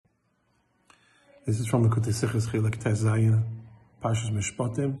This is from the Likutei Sichos Chelik Tes Zayin, Parshas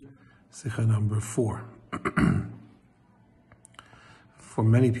Mishpatim, Sicha number 4. For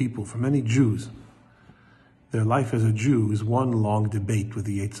many people, for many Jews, their life as a Jew is one long debate with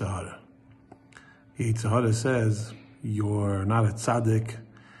the Yetzer Hara. The Yetzer Hara says, you're not a tzaddik,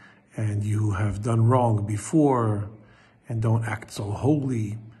 and you have done wrong before, and don't act so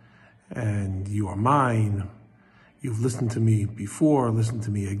holy, and you are mine. You've listened to me before, listen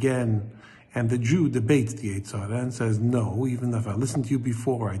to me again. And the Jew debates the Yetzer Hara and says, no, even if I listened to you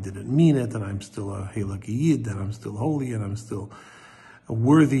before, I didn't mean it, and I'm still a Heilig Yid, and I'm still holy, and I'm still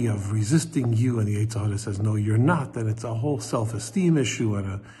worthy of resisting you. And the Yetzer Hara says, no, you're not. And it's a whole self-esteem issue and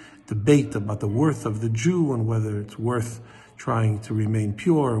a debate about the worth of the Jew and whether it's worth trying to remain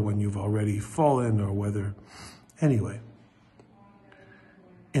pure when you've already fallen, or whether... Anyway,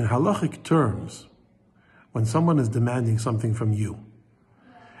 in halachic terms, when someone is demanding something from you,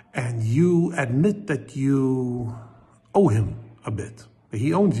 and you admit that you owe him a bit,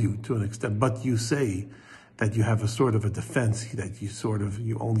 he owns you to an extent, but you say that you have a sort of a defense, that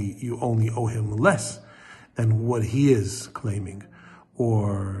you only owe him less than what he is claiming,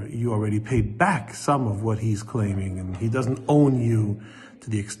 or you already paid back some of what he's claiming, and he doesn't own you to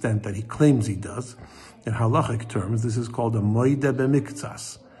the extent that he claims he does. In halachic terms, this is called a moide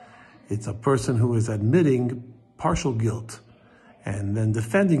b'miktsas. It's a person who is admitting partial guilt and then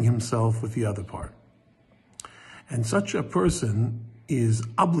defending himself with the other part. And such a person is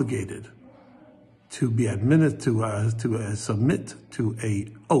obligated to be admitted to submit to a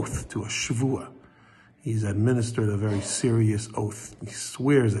oath, to a shvuah. He's administered a very serious oath. He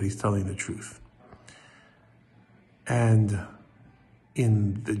swears that he's telling the truth. And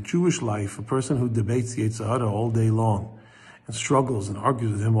in the Jewish life, a person who debates the Yetzer Hara all day long and struggles and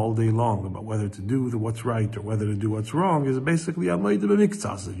argues with him all day long about whether to do what's right or whether to do what's wrong is basically a moide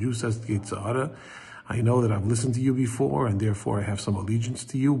b'miktsas. The Jew says to the Yetzer Hara, I know that I've listened to you before, and therefore I have some allegiance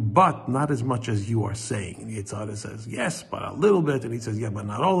to you, but not as much as you are saying. And the Yetzer Hara says, yes, but a little bit. And he says, yeah, but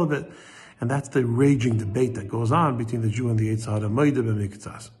not all of it. And that's the raging debate that goes on between the Jew and the Yetzer Hara, moide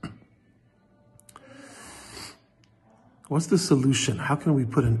b'miktsas. What's the solution? How can we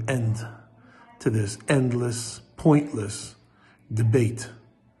put an end to this endless, pointless debate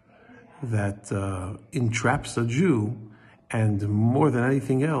that entraps a Jew and, more than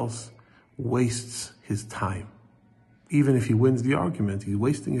anything else, wastes his time? Even if he wins the argument, he's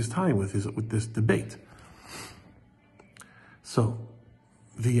wasting his time with this debate. So,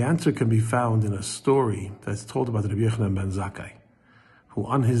 the answer can be found in a story that's told about Rabbi Yochanan ben Zakkai, who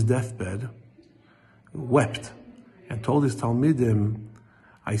on his deathbed wept and told his Talmidim,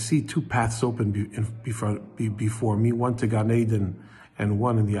 I see two paths open before me, one to Gan Eden and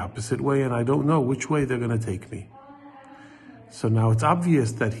one in the opposite way, and I don't know which way they're going to take me. So now it's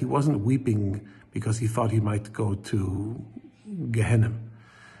obvious that he wasn't weeping because he thought he might go to Gehenna.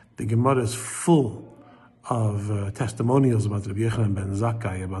 The Gemara is full of testimonials about Rabbi Yochanan ben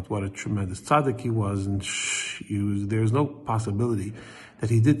Zakkai, about what a tremendous tzaddik he was, and there's no possibility that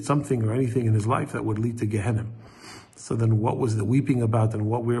he did something or anything in his life that would lead to Gehenna. So then what was the weeping about, and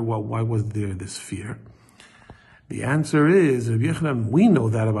why was there this fear? The answer is, Rabbi Yochanan, we know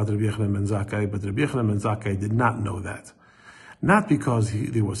that about Rabbi Yochanan ben Zakkai, but Rabbi Yochanan ben Zakkai did not know that. Not because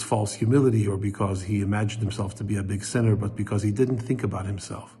there was false humility or because he imagined himself to be a big sinner, but because he didn't think about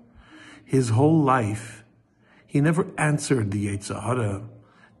himself. His whole life, he never answered the Yetzer Hara,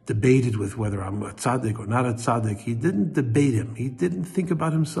 debated with whether I'm a tzaddik or not a tzaddik. He didn't debate him. He didn't think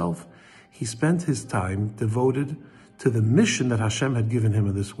about himself. He spent his time devoted to the mission that Hashem had given him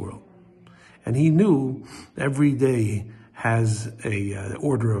in this world. And he knew every day has a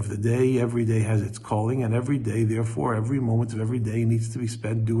order of the day, every day has its calling, and every day, therefore, every moment of every day needs to be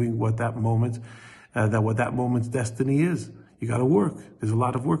spent doing what that moment's destiny is. You got to work. There's a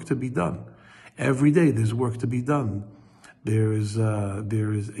lot of work to be done. Every day there's work to be done.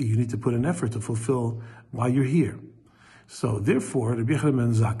 You need to put an effort to fulfill why you're here. So therefore, Rabbi Yochanan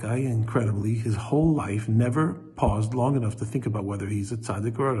ben Zakkai, incredibly, his whole life never paused long enough to think about whether he's a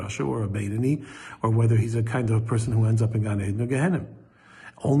tzaddik or a rasha or a beinoni, or whether he's a kind of person who ends up in Gan Eden or Gehenna.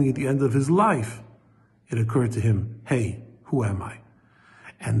 Only at the end of his life, it occurred to him, hey, who am I?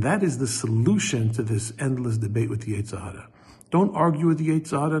 And that is the solution to this endless debate with the Yetzer Hara. Don't argue with the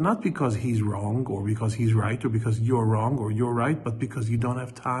Yetzer Hara, not because he's wrong, or because he's right, or because you're wrong, or you're right, but because you don't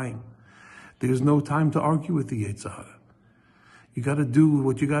have time. There's no time to argue with the Yetzer Hara. You got to do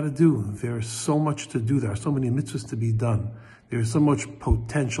what you got to do. There's so much to do. There are so many mitzvahs to be done. There's so much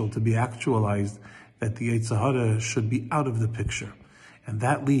potential to be actualized that the Yetzer Hara should be out of the picture. And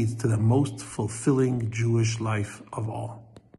that leads to the most fulfilling Jewish life of all.